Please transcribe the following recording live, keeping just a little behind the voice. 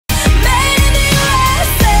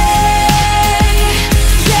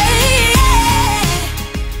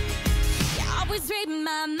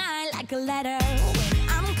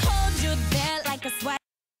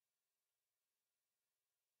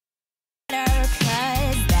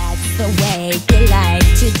the way we like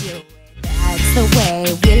to do it. That's the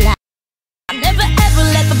way we like. I'll never ever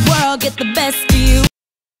let the world get the best of you.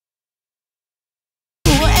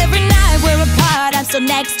 Every night we're apart, I'm still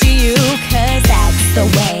next to you. Cause that's the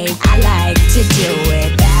way I like to do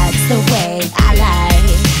it. That's the way I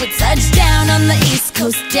like. We touch down on the East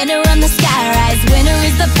Coast, dinner on the skyrise. Winter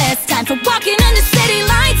is the best time for walking under city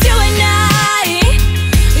lights. You and I,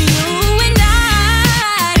 you and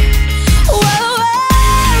I. Whoa, whoa.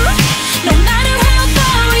 No matter how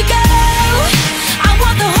far we go, I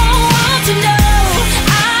want the whole world to know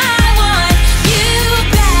I want you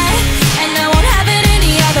back, and I won't have it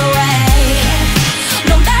any other way.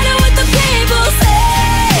 No matter what the people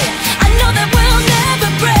say, I know that we'll never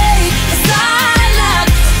break. 'Cause I love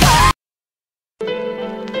what.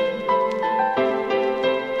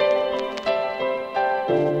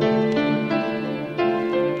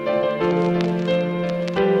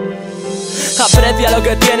 Aprecia lo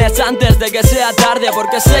que tienes antes de que sea tarde,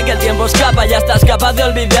 porque sé que el tiempo escapa, ya estás capaz de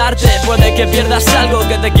olvidarte. Puede que pierdas algo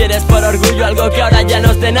que te quieres por orgullo, algo que ahora ya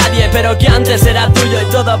no es de nadie, pero que antes era tuyo. Y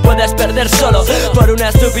todo puedes perder solo por una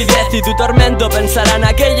estupidez, y tu tormento pensará en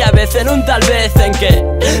aquella vez, en un tal vez en que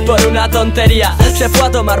por una tontería se fue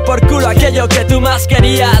a tomar por culo aquello que tú más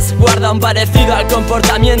querías. Guarda un parecido al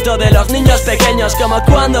comportamiento de los niños pequeños, como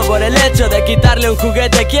cuando por el hecho de quitarle un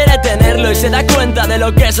juguete quiere tenerlo y se da cuenta de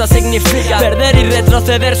lo que eso significa. Perder y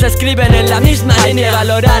retroceder se escriben en la misma línea. Hay que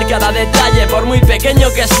valorar cada detalle, por muy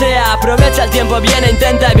pequeño que sea. Aprovecha el tiempo bien e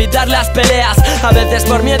intenta evitar las peleas. A veces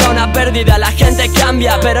por miedo a una pérdida la gente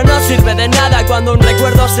cambia, pero no sirve de nada cuando un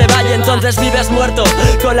recuerdo se vaya. Entonces vives muerto,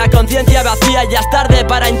 con la conciencia vacía. Ya es tarde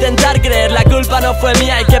para intentar creer, la culpa no fue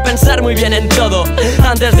mía. Hay que pensar muy bien en todo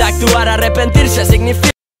antes de actuar. Arrepentirse significa